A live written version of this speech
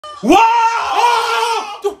Wow!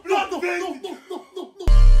 Oh! No.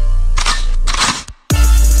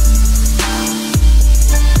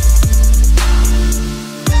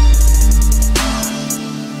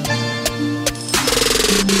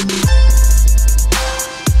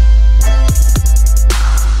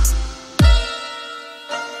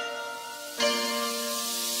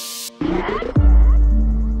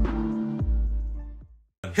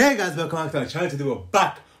 Hey guys, welcome back to our channel. Today we're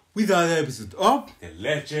back with another episode of The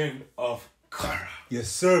Legend of Korra. Yes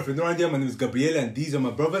sir, if you have no idea, my name is Gabriele and these are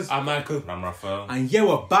my brothers. I'm Michael. And I'm Raphael. And yeah,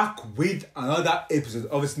 we're back with another episode.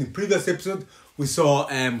 Obviously in the previous episode we saw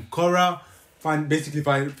Korra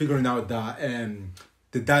figuring out that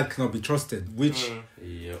the dad cannot be trusted, which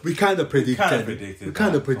we kind of predicted. We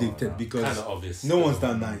kind of predicted because kind of obvious. No one's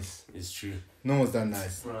that nice. It's true. No one's that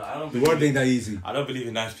nice. Bro, the world ain't that easy. I don't believe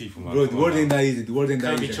in nice people, man. Bro, the world ain't that easy. The world ain't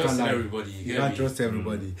that easy. You can't be trusting everybody. You can't trust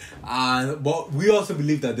everybody. But we also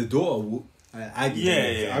believe that the daughter, I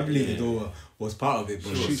believe the daughter was part of it,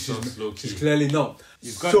 but she's clearly not.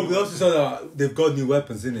 So we also saw that they've got new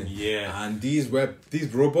weapons in it. Yeah. And these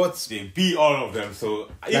robots, they beat all of them.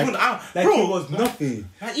 So even it was nothing.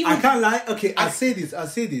 I can't lie. Okay, I say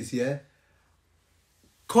this. Yeah.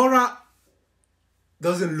 Korra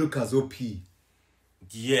doesn't look as OP.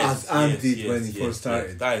 Yes, as Anne did when he first started.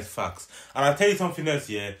 Yes, that is facts. And I'll tell you something else,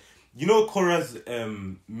 yeah. You know Korra's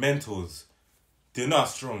mentors, they're not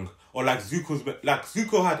strong. Or like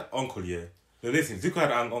Zuko had uncle, yeah. No, listen, Zuko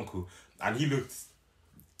had an uncle and he looked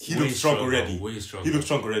strong already. Way strong. He looked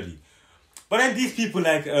strong already. But then these people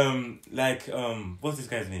like what's this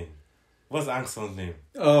guy's name? What's Angson's name?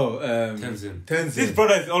 Oh, Tenzin. This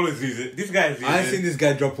brother is always losing. This guy is losing. I ain't seen this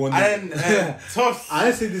guy drop one. And tough. I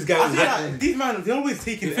ain't seen this guy. These man, they're always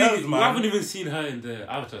taking L's, man. We haven't even seen her in the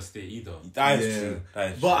Avatar state either. That is true.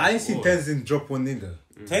 But I ain't seen Tenzin drop one either.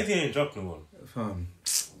 Tenzin ain't dropped no one.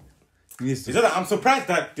 I'm surprised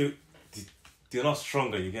that they're not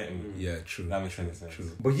stronger, you get me? Yeah, true. That makes sense.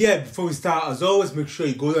 True. But yeah, before we start, as always, make sure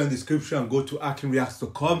you go down in the description and go to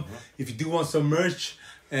akinreacts.com. If you do want some merch,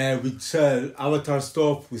 we sell Avatar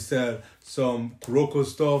stuff, we sell some Kuroko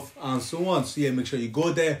stuff, and so on. So yeah, make sure you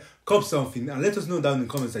go there, cop something, and let us know down in the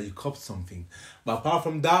comments that you copped something. But apart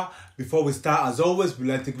from that, before we start, as always, we'd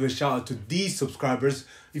like to give a shout out to these subscribers.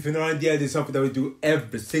 If you have no idea, there's something that we do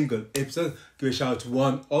every single episode. Give a shout out to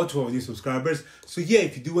one or two of our new subscribers. So yeah,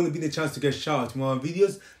 if you do want to be the chance to get shout out to one of our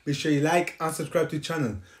videos, make sure you like and subscribe to the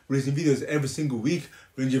channel. We're releasing videos every single week,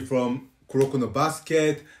 ranging from Kuroko no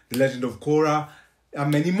Basket, The Legend of Korra, and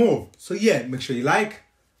many more. So yeah, make sure you like,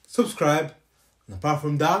 subscribe, and apart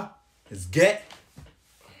from that, let's get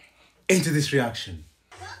into this reaction.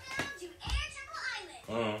 Welcome to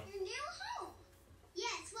Your new home.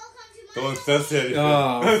 Yes, welcome to my Don't say anything.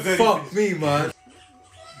 Oh, fuck me, man.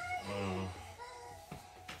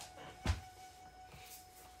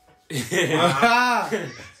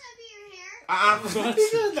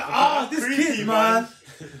 This kid, man.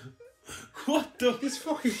 What the? This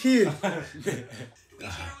fucking kid.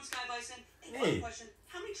 Sky Bison, one question.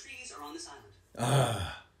 How many trees are on this island?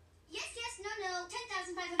 Yes, no,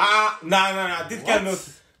 10,500. Nah. This guy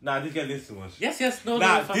knows. Nah, this guy knows too much. Yes, no.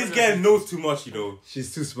 This guy knows too much, you know.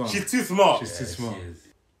 She's too smart. She's too smart. She's too smart.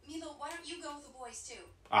 Milo, why don't you go with the boys too?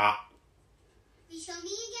 We shall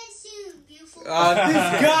meet again soon, beautiful. This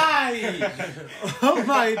guy! Oh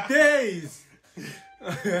my days!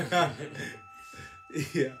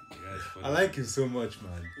 Yeah. I like him so much,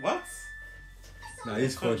 man. What? Nah,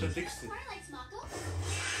 he's funny. Korra likes Mako.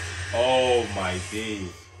 Oh my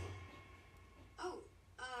days. Oh,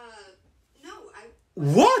 no,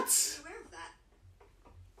 What? I'm aware of that.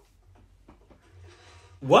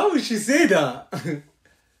 Why would she say that?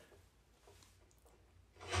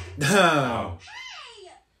 Wow.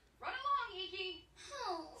 Hey! Run along, Iki.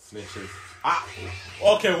 Oh. Snitches.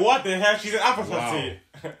 Okay, what the hell? She's an apple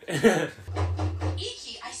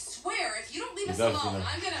Iki, I swear, if you don't leave us alone,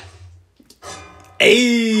 I'm gonna...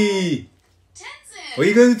 Hey! Tenzin! What are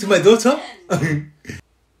you going to do to my daughter?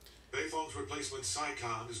 Beifong's replacement,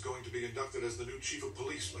 Saikon, is going to be inducted as the new chief of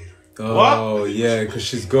police later. Oh, yeah, because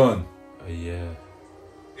she's gone. Oh, yeah.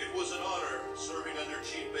 It was an honor serving under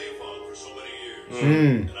Chief Beifong for so many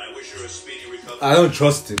years. And I wish her a speedy recovery. I don't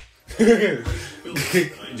trust him.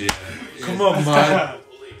 Come on, man.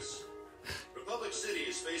 Police. Republic City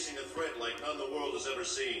is facing a threat like none the world has ever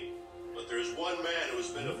seen. But there's one man who has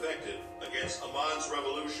been effective against Amon's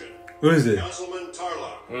revolution. What is it? Councilman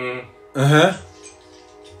tARrLOK. Uh-huh.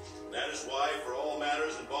 That is why, for all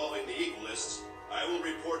matters involving the Equalists, I will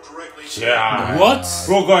report directly to Yeah. What?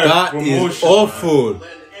 Bro got That promotion, is awful. lend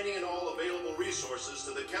any and all available resources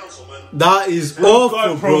to the councilman. That is Bro awful,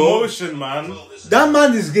 got bro. promotion, man. That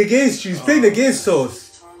man is against you. He's playing against us.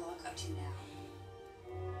 What's tARrLOK up to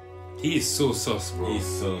now? He is so sus, bro. He's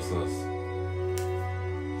so sus.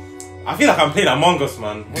 I feel like I'm playing Among Us,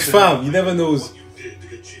 man. Fam, you never knows. What you did to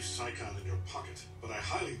get Chief Psychon in your pocket, but I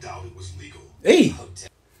highly doubt it was legal. Hey!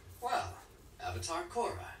 Well, Avatar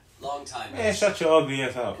Korra. Long time. Man, shut your ugly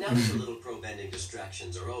ass up. Now that your little pro-bending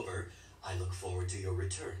distractions are over, I look forward to your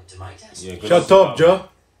return to my task. Yeah, Shut up, Joe.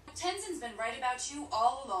 Tenzin's been right about you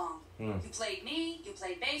all along. You played me, you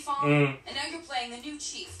played Beifong, and now you're playing the new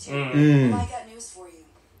chief too. Well, I got news for you.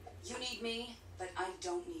 You need me, but I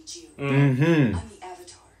don't need you. I'm the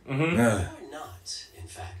Avatar. You're not, in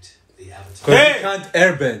fact, the Avatar. Because you can't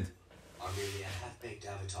airbend. Are merely a half-baked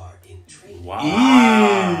Avatar in training.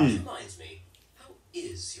 Wow. Which reminds me, how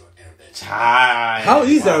is your airbending? How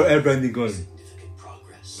is our airbending going? Significant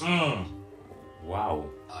progress. Wow.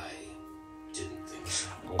 I didn't think so.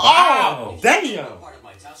 Oh, If you're damn. part of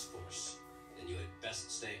my task force, then you had best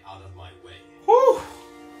stay out of my way. Whew.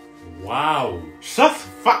 Wow. Shut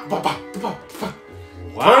fuck. Wow.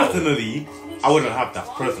 Personally, I wouldn't have that.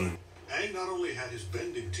 Personally. Aang not only had his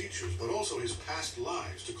bending teachers, but also his past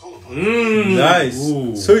lives to call upon. Nice.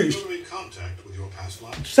 Ooh. So You're in contact with your past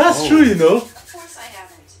lives. that's true, you know. Of course I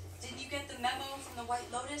haven't. Didn't you get the memo from the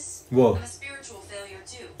White Lotus? Whoa. I'm a spiritual failure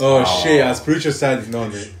too. Oh shit, our spiritual side is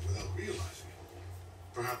not there. Without realizing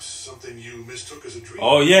it. Perhaps something you mistook as a dream.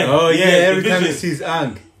 Oh yeah. Oh yeah, every the time he vision. sees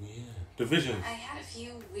Aang. The vision. I had a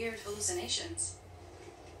few weird hallucinations,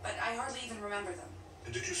 but I hardly even remember them.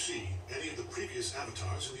 And did you see any of the previous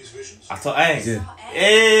avatars in these visions? I thought, hey. Yeah. Saw Aang.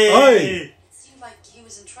 Hey. Oi. It seemed like he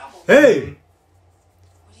was in trouble. Hey!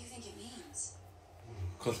 What do you think it means?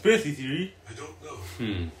 Conspiracy theory. I don't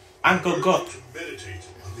know. Uncle Urge God. you to meditate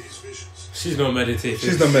on these visions. She's not meditating.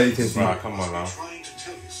 She's not meditating. Ah, come on now. Trying to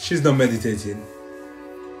tell you something. She's not meditating.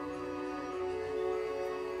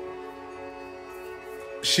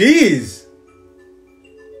 She is!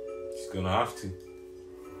 She's gonna have to.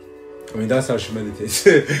 I mean, that's how she meditates.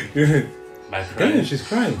 My Damn, friend. she's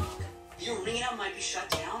crying. The arena might be shut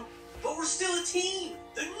down, but we're still a team.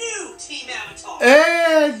 The new Team Avatar.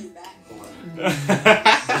 Hey!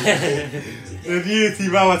 The new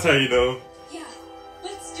Team Avatar, you know. Yeah,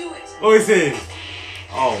 let's do it. What is it?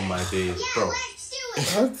 Oh my days, bro.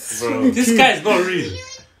 Bro. This guy's not real.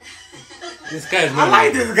 This guy's I not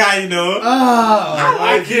like real. this guy, you know. Ah! I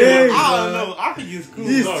like okay, him. I man. don't know. I think he's cool.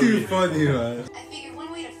 He's not too really. funny, man. I figured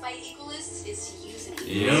one way to fight equalists is to use an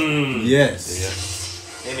equal. Yeah.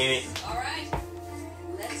 Yes. All right,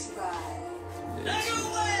 let's ride.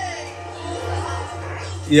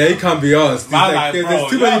 Yeah, it can't be us. There's, Man, like, like, there's bro,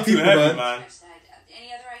 too you're many too people, heavy, man. man.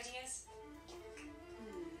 Any other ideas?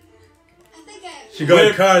 I think I have. She got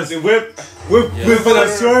Whip, cars. the whip. Whip, Yes, whip for the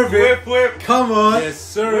sir. swerve. Whip, whip. Come on. Yes,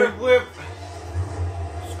 sir. Whip.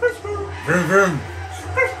 Vroom, vroom.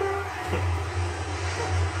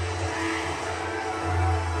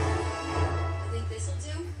 I think this'll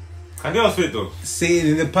do. Can they all fit though?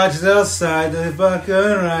 Sitting in the patches outside of the back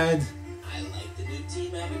and ride. I like the new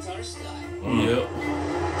Team Avatar style. Yep.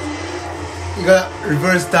 You gotta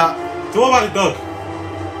reverse that. So what about the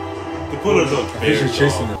dog? The polar dog. I think she's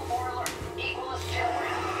chasing it.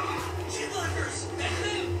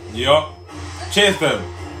 Yup. Chase them.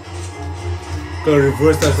 Gotta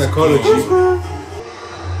reverse that psychology.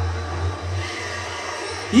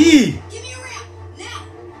 Yee! Give me a ramp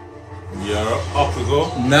now. Yeah, up to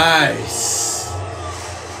go. Nice.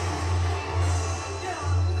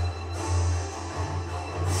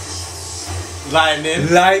 Lightning.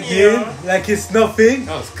 Lightning, like it's nothing.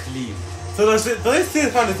 That was clean. So does they still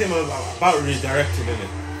kind of think about redirecting,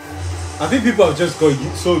 innit? I think people have just got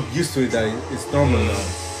so used to it that it's normal now.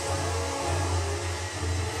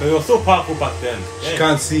 So it was so powerful back then. She Yeah.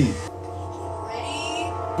 can't see.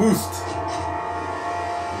 Ready? Boost.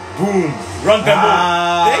 Boom. Run them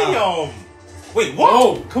Ah. all. Damn. Wait, what?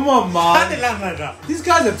 Oh, Come on, How did they man. land like that? These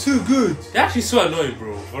guys are too good. they're actually so annoying,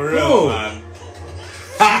 bro. For real, Bro. man.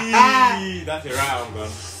 Gee, that's your right arm gun.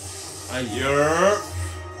 And You're.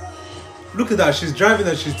 Look at that. She's driving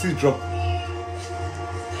and she's still dropping.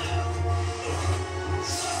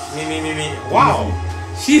 Me. Wow.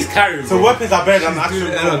 she's carrying. So bro. weapons are better than She's actual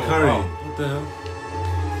doing Ella normal. Curry. Wow. What the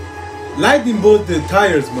hell? Lightning both the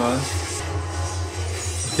tires, man.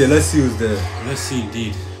 Okay, let's see who's there. Let's see,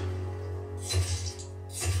 indeed.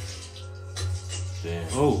 Damn.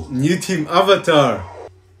 Oh, New team Avatar.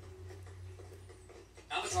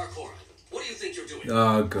 Avatar Korra, what do you think you're doing?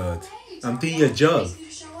 Oh god. Hey, I'm tARrLOK, doing your job. nice of you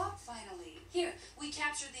to show up finally. Here, we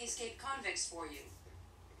captured the escaped convicts for you.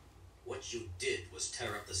 What you did was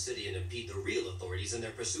tear up the city and impede the real authorities in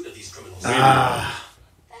their pursuit of these criminals. Ah.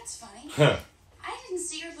 That's funny. Huh. I didn't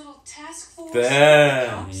see your little task force.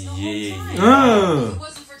 Damn. If it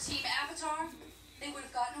wasn't for Team Avatar, they would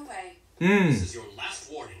have gotten away. This is your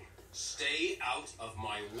last warning. Stay out of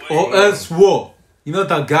my way. Or else what? You're not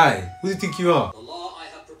that guy. Who do you think you are? The law I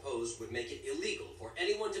have proposed would make it illegal for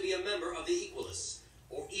anyone to be a member of the Equalists,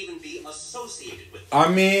 or even be associated with them. I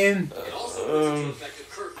mean, It also puts into effect a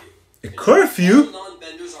curfew. a curfew? All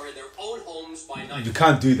non-benders are in their own homes by night. You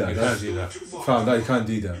can't do that. You can't do that. Found out you can't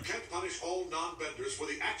do that. You can't punish all non-benders for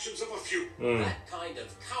the actions of a few. That kind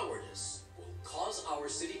of cowardice will cause our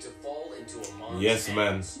city to fall into a monster's Yes,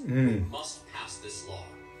 man. hands. We must pass this law.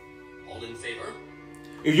 All in favor?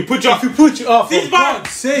 If you put your For God's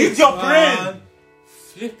sake, use your man. brain.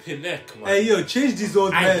 Flipping neck, man. Hey, yo, change these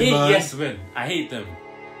old I men, hate man. yes men. I hate them.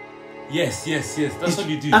 Yes. That's what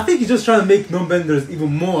you do. I think he's just trying to make non-benders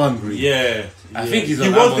even more angry. Yeah. I think he's He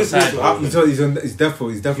on wants Amon's this war side. to bro. happen. He's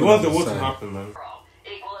definitely He wants the on war his to side. happen, man.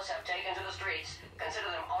 Equalists have taken to the streets. Consider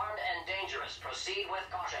them armed and dangerous. Proceed with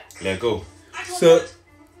caution. Yeah, go. So,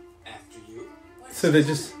 After you. so they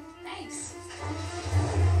just. Thanks.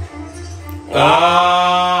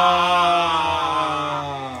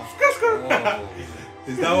 Ah! Oh,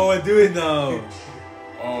 Is that what we're doing now?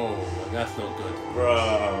 oh, that's not good.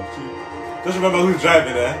 Bro. Just remember who's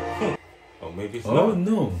driving there. Oh, maybe it's Oh not.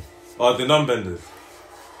 no. Oh, the non-benders.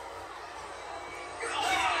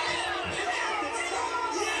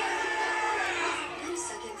 Wait a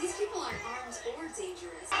second. These people aren't armed or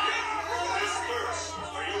dangerous.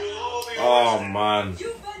 Oh, man.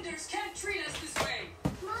 You benders can't treat us this way.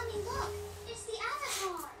 Mommy, look! It's the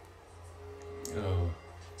Avatar! Oh,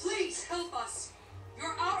 Please help us. You're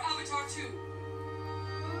our Avatar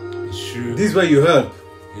too. it's true. This is where you help.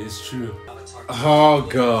 It's true. Avatar Oh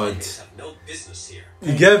God. have no business here.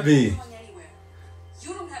 You get me? Going anywhere.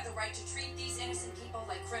 You don't have the right to treat these innocent people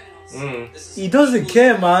like criminals. This is He doesn't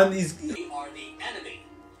care, man. He's. We are the enemy.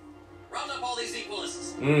 Round up all these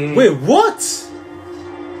Equalists. Wait, what?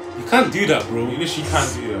 You can't do that, bro. You literally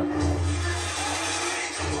can't do that.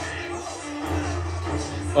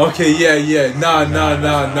 Okay, yeah. Nah.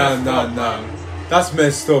 That's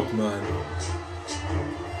messed up, man.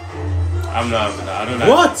 I'm not having that. I don't like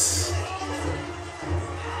What?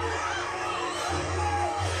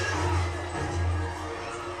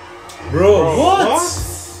 Bro, what?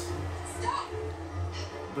 Stop.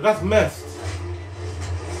 But that's messed.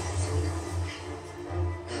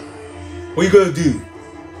 What you gonna do?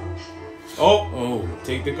 Oh,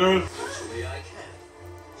 Take the girl. Actually, I can.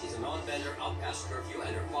 She's a non-bender out past curfew,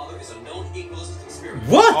 and her father is a known Equalist conspirator.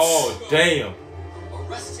 What? Oh, damn.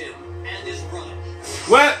 Arrest him and his brother.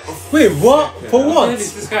 What? Wait, what? For what what?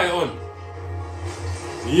 is this guy on?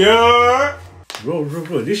 Yeah. Bro,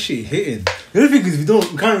 this shit hitting. The only thing is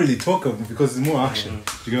we can't really talk of it because it's more action.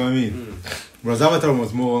 Do you know what I mean? Whereas Avatar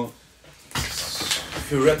was more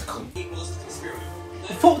theoretical. Equalist conspirator.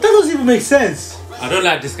 That doesn't even make sense. I don't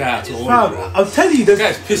like this guy at all, Fam, bro. I'm telling you, This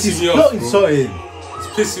guy's pissing it's me off, not bro. insulting. It's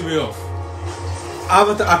pissing me off.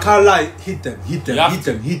 Avatar, I can't lie. Hit them. You have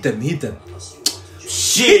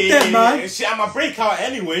Shit. them, man. Shit, I'ma break out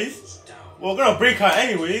anyways. We're gonna break out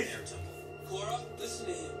anyways. Korra, listen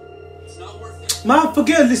to him. It's not worth it. Man,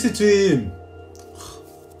 forget listening to him.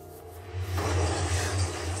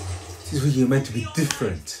 This is where you're meant to be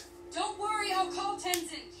different. Don't worry, I'll call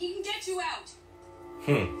Tenzin. He can get you out.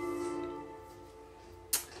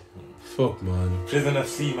 Fuck, man. Prison of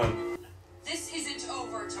sea, man. This isn't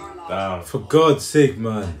over, tARrLOK. Damn. For God's sake,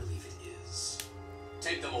 man. I believe it is.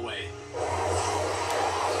 Take them away.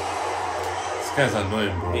 This guy's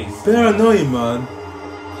annoying, bro. They're annoying, man.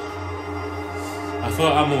 I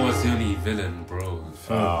thought Amon was the only villain, bro.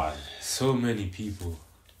 Ah, So many people.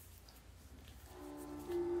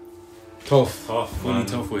 Tough. tough, Only man.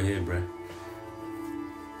 tough we're here, bro.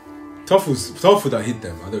 Tough would have hit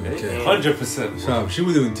them. I don't even care. 100%. Fam, she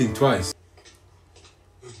wouldn't even think twice.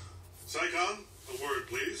 Saigon, a word,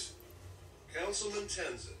 please. Councilman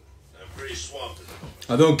Tenzin, I'm pretty swamped at the moment.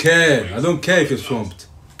 I don't care if you're swamped.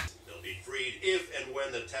 They'll be freed if and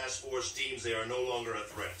when the task force deems they are no longer a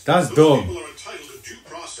threat. That's Those dumb. people are entitled to due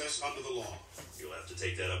process under the law. You'll have to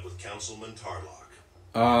take that up with Councilman tARrLOK.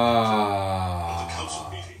 At the council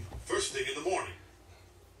meeting, first thing in the morning.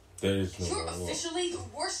 There is no You're more. officially the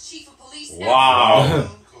worst chief of police ever. Wow.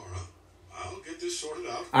 Korra, I'll get this sorted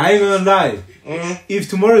out. I ain't gonna lie. If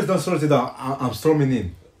tomorrow is not sorted out, I'm storming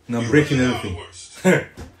in. And I'm breaking You really are everything. the worst. Ever.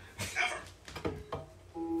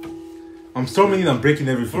 I'm storming in and breaking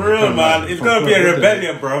everything. For real, man. It's gonna be a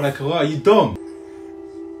rebellion, bro. Like, what? Are you dumb?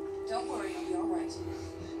 Don't worry, I'll be alright.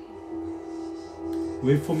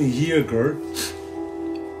 Wait for me here, girl.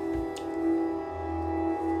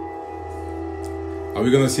 Are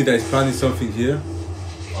we gonna see that he's planning something here?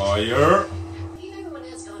 Oh, yeah. If everyone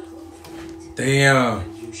has gone home for the night,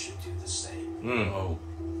 Damn. You should do the same. Oh.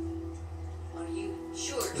 are you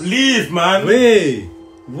sure? Leave, man. Wait.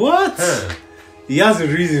 What? Huh. He has a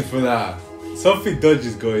reason for that. Something dodgy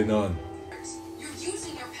is going on. You're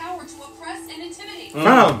using your power to oppress and intimidate.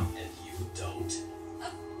 Fam. And you don't.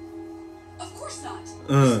 Of course not.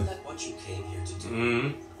 Isn't that what you came here to do?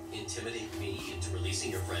 Mm. Intimidate me into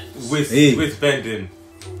releasing your friends? With bending.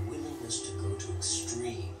 Your willingness to go to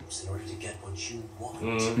extremes in order to get what you want.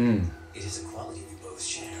 It is a quality we both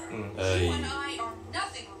share. You and I are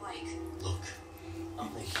nothing alike. Look, I'll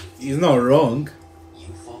make you. He's not wrong. You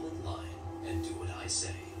fall in line and do what I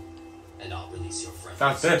say, and I'll release your friends.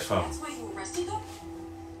 That's it, fam. That's why you arrested them?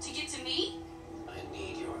 To get to me? I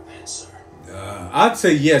need your answer. I'd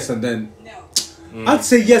say yes and then... No. I'd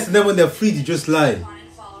say yes and then when they're free to just lie. I'm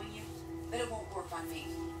following you, but it won't work on me.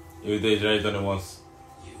 They've already done it once.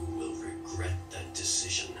 You will regret that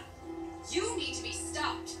decision. You need to be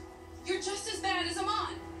stopped. You're just as bad as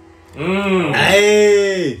Amon.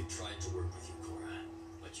 Hey! I tried to work with you, Korra,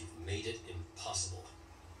 but you've made it impossible.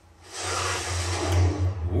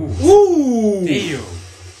 Ooh! Damn.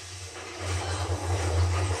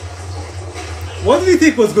 What did you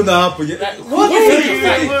think was gonna happen? What do you think you're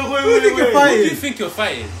fighting? Who do you think you're Who do you fighting? think you're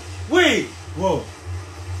fighting? Wait. Whoa.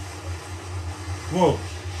 Whoa.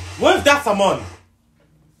 What if that's Amon?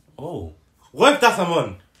 Oh. What if that's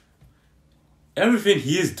Amon? Everything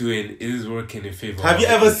he is doing is working in favor. Have of you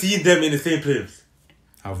him. ever seen them in the same place?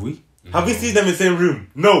 Have we? Have you seen them in the same room?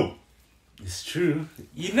 No. It's true.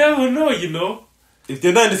 You never know, you know. If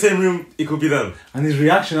they're not in the same room, it could be them. And his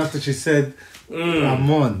reaction after she said,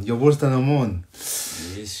 Amon, you're worse than Amon.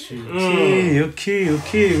 It's true. Okay.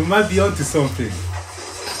 We might be onto something.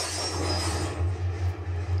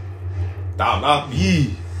 Damn, that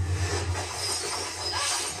Yee.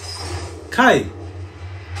 Kai.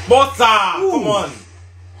 Butter! Come on.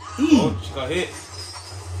 Yee. She got hit.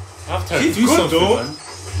 After She's do good something, though. man.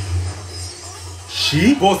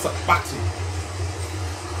 She? Butter, back to you.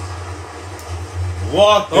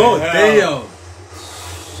 What the Oh, hell?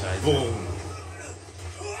 damn. Boom.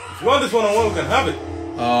 If you want this one-on-one, we can have it.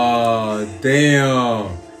 Oh,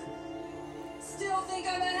 damn. Still think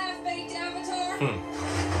I'm a half-baked avatar?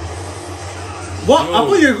 What? I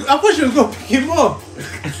thought you were going to pick him up.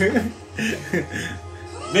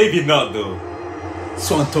 Maybe not though.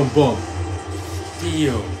 Swanton bomb.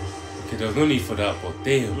 Damn. Okay, there's no need for that, but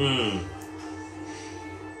damn.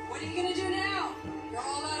 What are you gonna do now? You're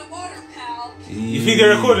all out of water, pal. You think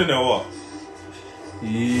they're recording or what?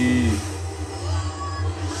 Yee.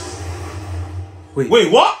 Wait.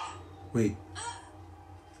 Wait, what? Wait.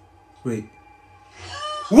 Wait.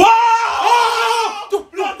 What?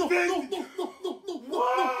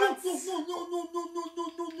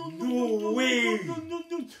 No way.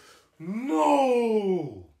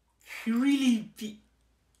 No. He really be.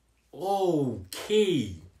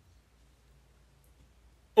 Okay.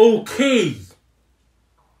 Okay.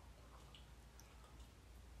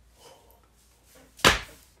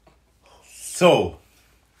 So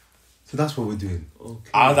that's what we're doing. Okay.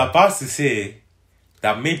 I was about to say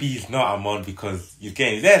that maybe he's not Amon because he's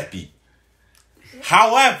getting his ass beat.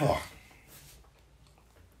 However,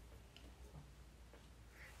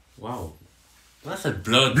 Wow. That's a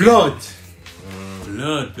blood. Bloodbending.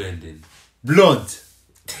 Blood.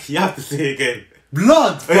 you have to say it again.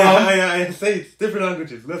 Blood, fam. Yeah. Say it. Different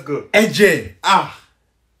languages. Let's go. Eje.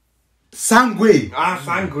 Sangue.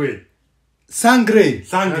 Sangre. Sangre.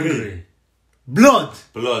 Sangre. Blood.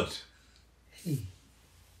 Blood.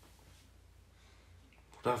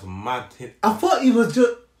 That's mad. I thought it was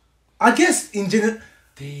just... I guess in general...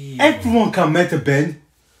 Damn. Everyone can metal bend.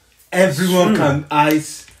 Everyone can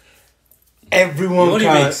ice. Everyone It only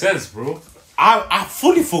can... makes sense, bro. I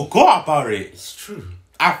fully forgot about it. It's true.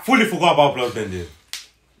 I fully forgot about bloodbending.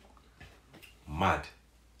 Mad.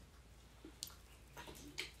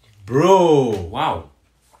 Bro. Wow.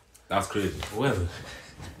 That's crazy. Well,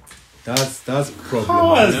 That's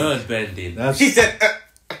problematic. bloodbending. That's... She said,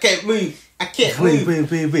 I can't move. I can't Wait.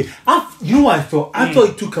 You know what I thought? I thought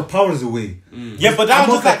it took her powers away. Yeah, but that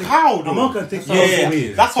was just like how, though? Amon can take powers Yeah,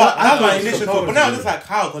 away. that's I my thought it initial took thought. But powers now away. it's like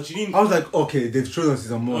how, because she didn't. I was like, okay, they've shown us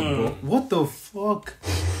he's Amon, bro. What the fuck?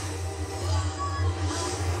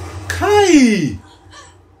 Kai!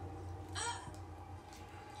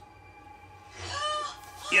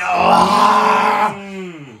 Yeah!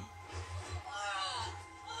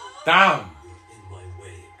 Damn. In my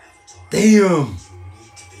way, Avatar. Damn! You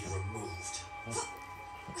need to be removed.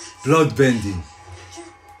 Bloodbending.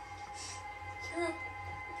 You're a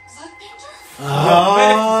bloodbender?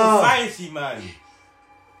 Medical society, man.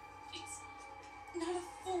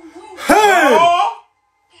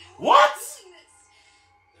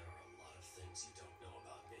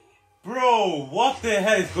 Bro, what the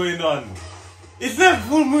hell is going on? It's not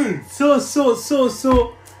full moon. So.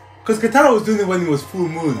 Because Katara was doing it when it was full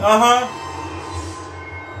moon. Huh?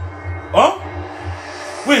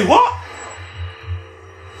 Wait, what?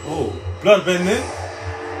 Oh. Bloodbending?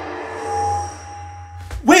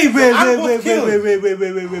 Wait.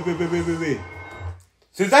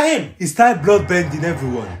 So is that him? He started bloodbending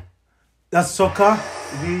everyone. That's Sokka.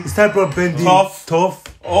 He started bloodbending Tough.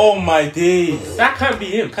 Oh my days. That can't be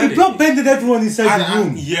him, can He it? bloodbended everyone inside the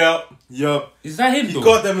room. Yep. Is that him, He though?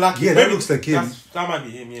 got them lucky. Yeah, that looks like him. That might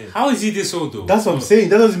be him, yeah. How is he this old, though? That's what I'm saying.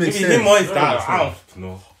 That doesn't make Maybe sense. him or his dad. I don't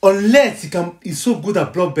know. Unless he's so good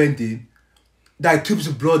at bloodbending that he keeps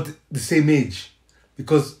the blood the same age.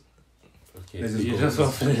 Because Okay. Let's just You go. just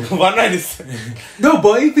want to- One night is... no,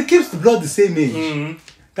 but if he keeps the blood the same age,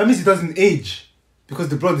 that means he doesn't age because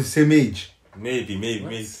the blood is the same age. Maybe.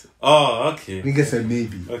 Oh, okay. Nigga said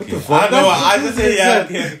maybe. What Okay. the fuck? I know. I That's- just say yeah.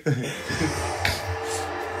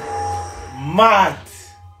 Mad.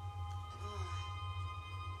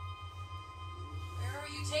 Where are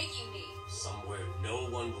you taking me? Somewhere no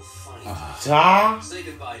one will find Ja. you. Say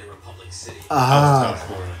goodbye to Republic City. You'll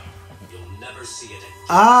never see it again.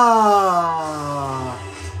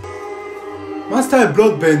 Master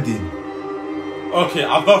bloodbending. Okay,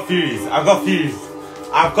 I've got theories.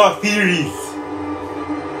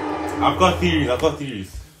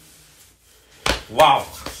 Wow.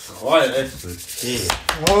 What an episode.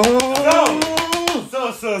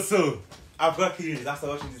 So. I've got theories after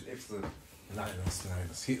watching this episode.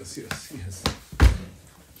 Nice. Yes.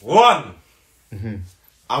 One.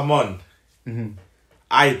 Amon.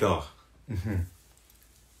 Either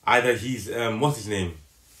he's what's his name?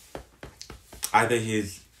 Either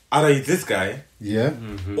he's this guy, Yeah.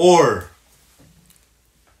 or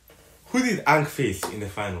who did Aang face in the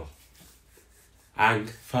final? Aang.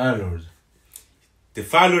 Fire Lord. The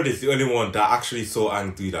Fire Lord is the only one that actually saw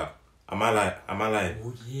Aang do that. Am I lying?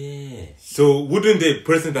 Oh, yeah. So wouldn't the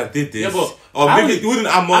person that did this, Yeah, but or how maybe would- wouldn't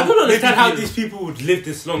Amon? I don't understand how maybe these people would live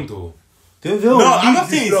this long, though. No, I'm not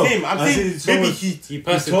saying it's him. I'm saying maybe He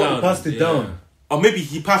passed it He down. passed it down. or maybe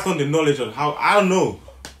he passed on the knowledge of how. I don't know,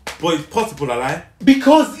 but it's possible. I lie.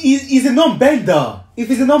 Because he's a non-bender. If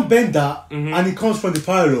he's a non-bender and he comes from the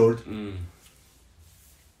Fire Lord,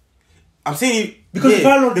 I'm saying Because the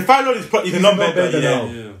Fire Lord is a he's a non-bender. non-bender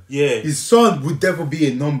now. Yeah. his son would definitely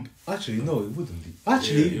be a non. Actually, no, it wouldn't be.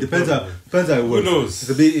 Actually, Yeah, depends how it works. knows? It's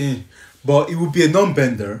a bit, but it would be a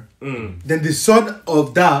non-bender. Then the son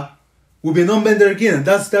of that will be a non-bender again, and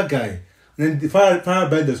that's that guy. And then the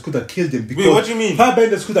firebenders could have killed him because. Wait, what do you mean?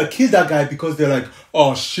 Firebenders could have killed that guy because they're like,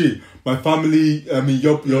 oh shit, my family. I mean,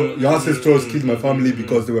 your ancestors killed my family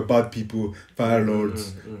because they were bad people, fire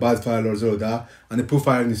lords, bad fire lords, all that, and they put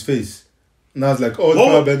fire in his face. And I was like, oh, the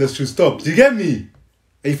firebenders should stop. Do you get me?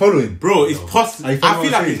 Are you following? Bro, it's possible. Are you I following feel what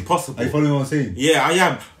I'm like saying? it's possible. Are you following what I'm saying? Yeah, I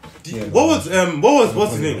am. Yeah, what's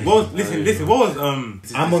his name? Listen, what was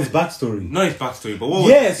Amon's backstory. not his backstory, but what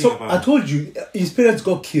was Yeah, the thing so about I told you, his parents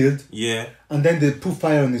got killed, yeah. and then they put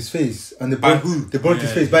fire on his face, and they By burnt, who? They burnt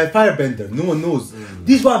his face by a firebender. No one knows.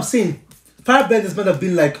 This is what I'm saying. Firebenders might have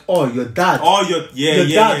been like, oh, your dad. Oh, your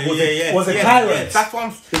dad was a tyrant. Yes, that's what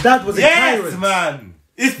I'm. Your dad was a tyrant. Yes, man.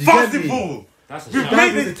 It's You get me? possible. That's a We've shout.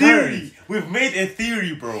 Dad made was a a theory. tyrant. We've made a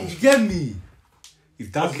theory, bro. You get me?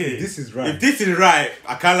 If that's Okay, if this is right. If this is right,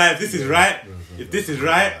 I can't lie. If this is right, if this is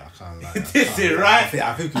right, if this is right,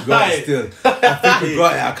 I think we got it still. I think we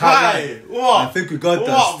got it. I can't lie. What? I think we got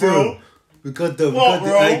that What, still. bro? We got the What,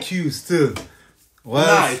 bro? IQ still. Well,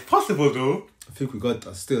 Nah, it's possible though. I think we got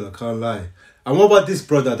that still. I can't lie. And what about this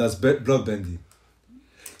brother that's bloodbending?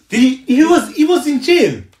 He was in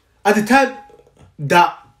jail at the time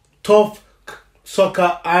that Tough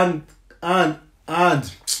Sokka and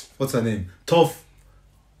what's her name? Tough.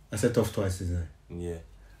 I said Tough twice, didn't I? Yeah.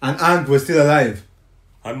 And Ant was still alive.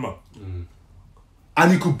 Hanma.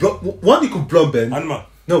 And he could bloodbend. Hanma.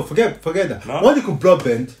 No, forget that. No? One, he could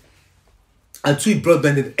bloodbend, and two, he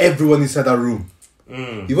bloodbended everyone inside that room.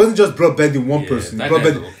 He wasn't just bloodbending one person. He that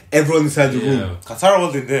bloodbended guy- everyone inside the room. Katara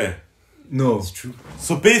wasn't there. No. It's true.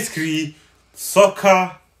 So basically,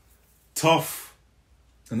 Sokka, Toph,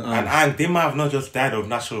 And and Aang, they might have not just died of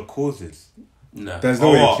natural causes. No. There's no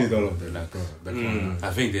Oh, way what? he killed all of them. I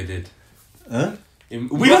think they did. Huh?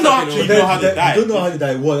 We don't know actually know how they died. You don't know how they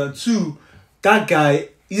died. One and two, that guy,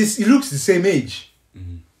 he looks the same age.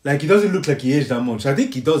 Like, he doesn't look like he aged that much. I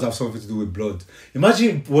think he does have something to do with blood.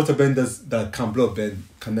 Imagine waterbenders that can bloodbend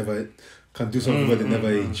can do something where they never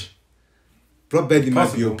age. Bloodbending might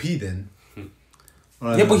be Possible. OP then.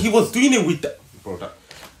 Yeah, but he was doing it with the... Bro, that...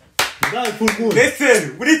 That was full moon.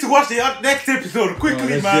 Listen, we need to watch the next episode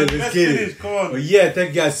quickly, man. Let's get finish. it. Come on. But yeah, thank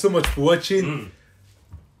you guys so much for watching.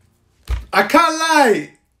 I can't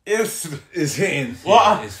lie. It's hitting.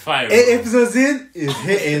 What? It's fire. 8 episodes in, it's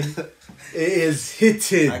hitting. It is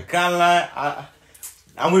hitting. I can't lie.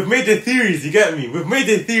 And we've made the theories, you get me? We've made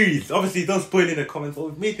the theories. Obviously, don't spoil in the comments, but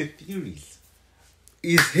we've made the theories.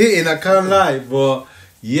 It's hitting, I can't lie. But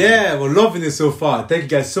yeah, we're loving it so far. Thank you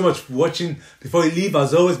guys so much for watching. Before you leave,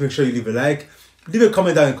 as always, make sure you leave a like. Leave a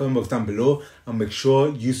comment down in the comment box down below. And make sure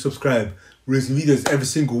you subscribe. We're releasing videos every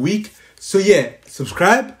single week. So yeah,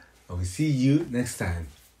 subscribe. And we'll see you next time.